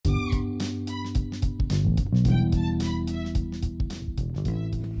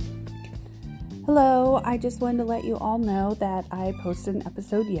Hello, I just wanted to let you all know that I posted an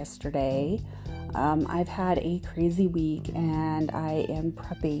episode yesterday. I've had a crazy week and I am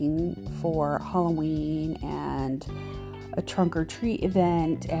prepping for Halloween and a trunk or treat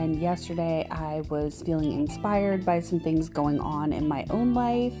event. And yesterday I was feeling inspired by some things going on in my own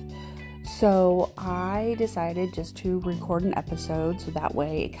life. So I decided just to record an episode so that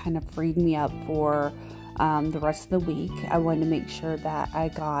way it kind of freed me up for the rest of the week. I wanted to make sure that I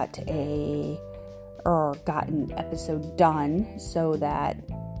got an episode done so that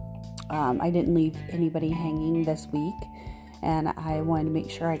I didn't leave anybody hanging this week, and I wanted to make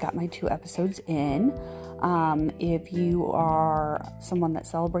sure I got my 2 episodes in. If you are someone that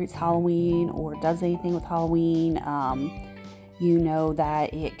celebrates Halloween or does anything with Halloween, you know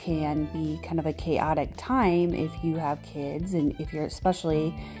that it can be kind of a chaotic time if you have kids, and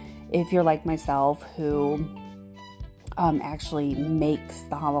especially if you're like myself who actually makes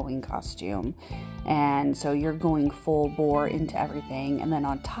the Halloween costume, and so you're going full bore into everything, and then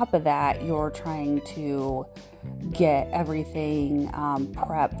on top of that you're trying to get everything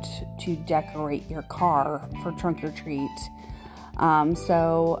prepped to decorate your car for trunk or treat.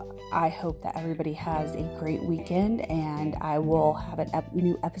 So I hope that everybody has a great weekend, and I will have a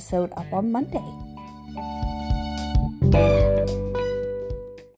new episode up on Monday.